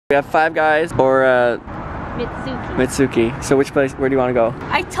We have Five Guys or Mitsuki. So which place, where do you want to go?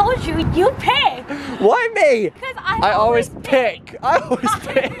 I told you, you pick. Why me? Because I always pick. I always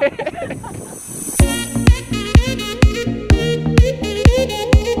pick.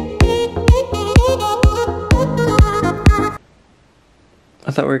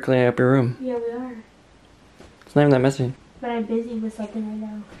 I thought we were cleaning up your room. Yeah, we are. It's not even that messy. But I'm busy with something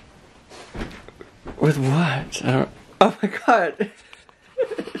right now. With what? I don't. Oh my god.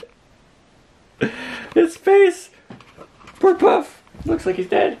 His face. Poor Puff. Looks like he's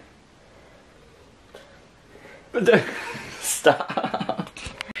dead. Stop.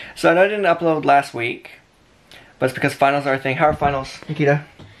 So I know I didn't upload last week, but it's because finals are a thing. How are finals, Nikita?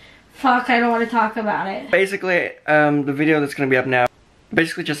 Fuck, I don't want to talk about it. Basically, the video that's gonna be up now,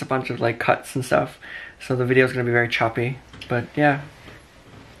 basically just a bunch of like cuts and stuff. So the video is gonna be very choppy, but yeah,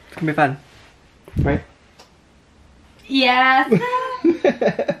 it's gonna be fun, right? Yeah.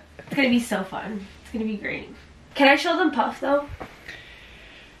 It's gonna be so fun. It's gonna be great. Can I show them Puff though?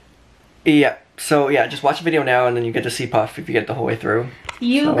 Yeah. So yeah, just watch the video now, and then you get to see Puff if you get the whole way through.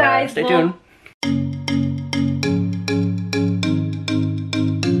 You guys stay tuned.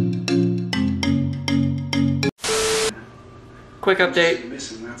 Quick update.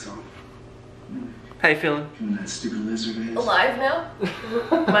 How you feeling? Alive now?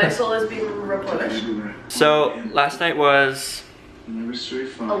 My soul is being replenished. So last night was A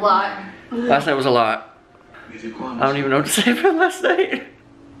lot. Last night was a lot. I don't even know what to say for last night.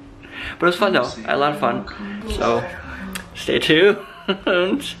 But it was fun though. I had a lot of fun. So stay tuned.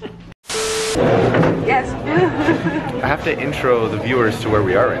 Yes. I have to intro the viewers to where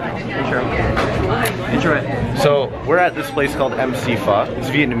we are right now. Intro it. So we're at this place called MC Pho. It's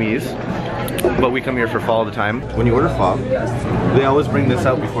Vietnamese, but we come here for pho all the time. When you order pho, they always bring this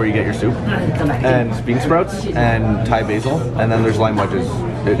out before you get your soup. And bean sprouts and Thai basil, and then there's lime wedges.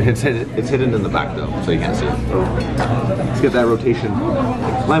 It's hidden in the back though, so you can't see it. Let's get that rotation.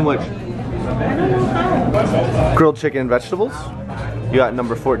 Lime wedge. Grilled chicken and vegetables. You got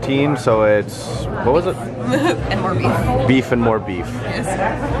number 14, so it's, what was it? And more beef. Beef and more beef. Yes.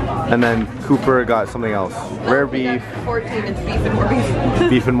 And then Cooper got something else. Rare beef. 14, it's beef and more beef.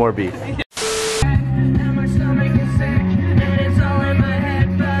 Beef and more beef.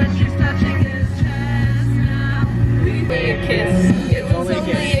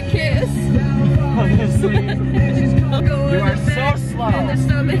 You are so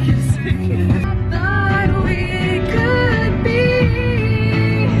slow.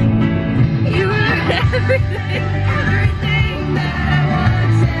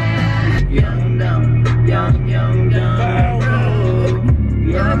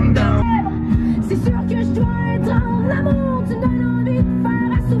 C'est sûr que je dois être en amour, tu me donnes envie de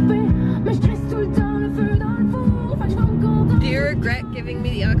faire à souper, mais je crisse tout le temps le feu dans le four, fait que je vais me contenter. Do you regret giving me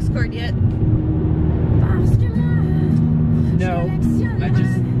the aux cord yet? Parce que là, No, I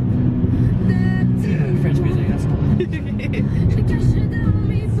just French music. je cacherai dans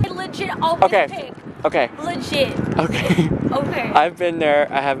mes Legit always Okay. pick. Okay. Legit. Okay. Okay. I've been there.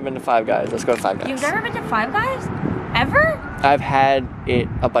 I haven't been to Five Guys. Let's go to Five Guys. You've never been to Five Guys? Ever? I've had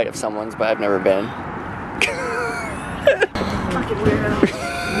a bite of someone's, but I've never been. Fucking weirdo.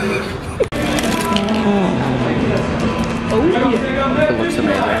 It looks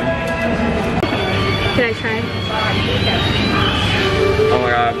amazing. Can I try? Oh my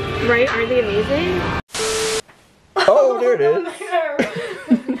god. Right? Aren't they amazing? Oh, there it is.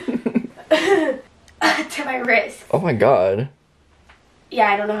 To my wrist. Oh my god.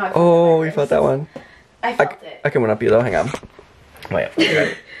 Yeah, I don't know how I felt Oh, to my you felt wrist. that one. I felt it. I can one up you though. Hang on. Wait.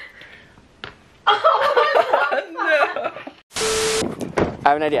 Okay. Oh No. I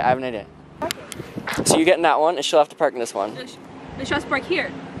have an idea. I have an idea. So you get in that one, and she'll have to park in this one. The shot's park here.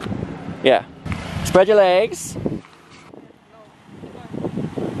 Yeah. Spread your legs.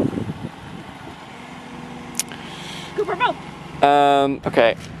 Cooper, move.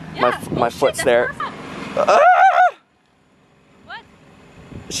 Okay. Yeah. My foot's there. Ah! What?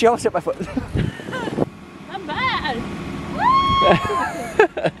 She almost hit my foot. I'm bad.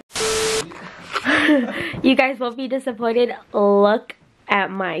 You guys won't be disappointed. Look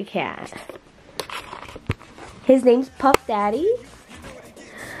at my cat. His name's Puff Daddy.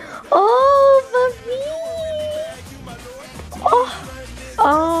 Oh, Puffy.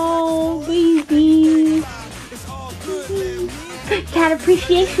 Oh, baby. Cat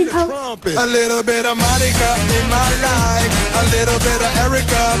appreciation post. A little bit of Monica in my life, a little bit of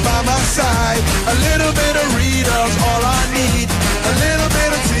Erica by my side, a little bit of Rita's all I need, a little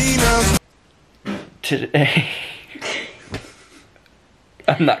bit of Tina's. Today.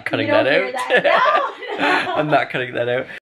 I'm not cutting that out. No. I'm not cutting that out.